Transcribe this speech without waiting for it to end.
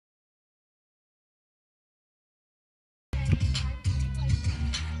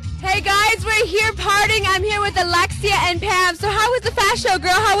Hey guys, we're here partying. I'm here with Alexia and Pam. So how was the fast show,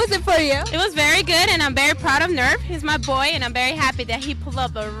 girl? How was it for you? It was very good, and I'm very proud of Nerve. He's my boy, and I'm very happy that he pulled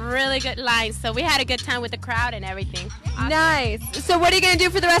up a really good line. So we had a good time with the crowd and everything. Awesome. Nice. So what are you going to do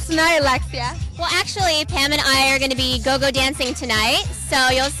for the rest of the night, Alexia? Well, actually, Pam and I are going to be go-go dancing tonight. So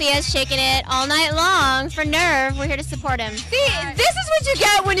you'll see us shaking it all night long for Nerve. We're here to support him. See, this is what you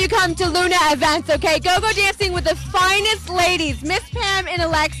get when you come to Luna events, okay? Go-go dancing with the finest ladies, Miss Pam and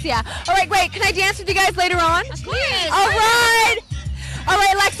Alexia. All right, wait, can I dance with you guys later on? Of course. All right. All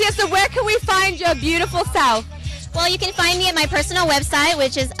right, Alexia, so where can we find your beautiful self? Well, you can find me at my personal website,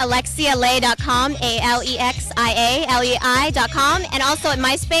 which is alexialei.com, ALEXIALEI.com, and also at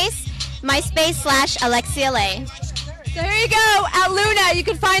MySpace/AlexiaLei. So here you go, at Luna, you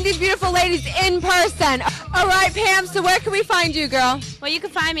can find these beautiful ladies in person. All right, Pam, so where can we find you, girl? Well, you can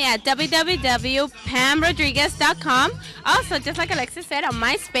find me at www.pamrodriguez.com. Also, just like Alexia said, on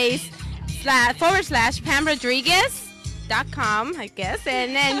MySpace/PamRodriguez.com, I guess.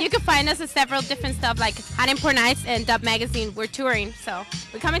 And then you can find us at several different stuff like Hot Import Nights and Dub Magazine. We're touring, so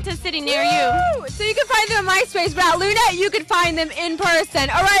we're coming to a city near you. So you can find them on MySpace, but at Luna, you can find them in person.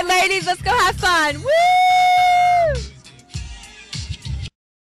 All right, ladies, let's go have fun. Woo!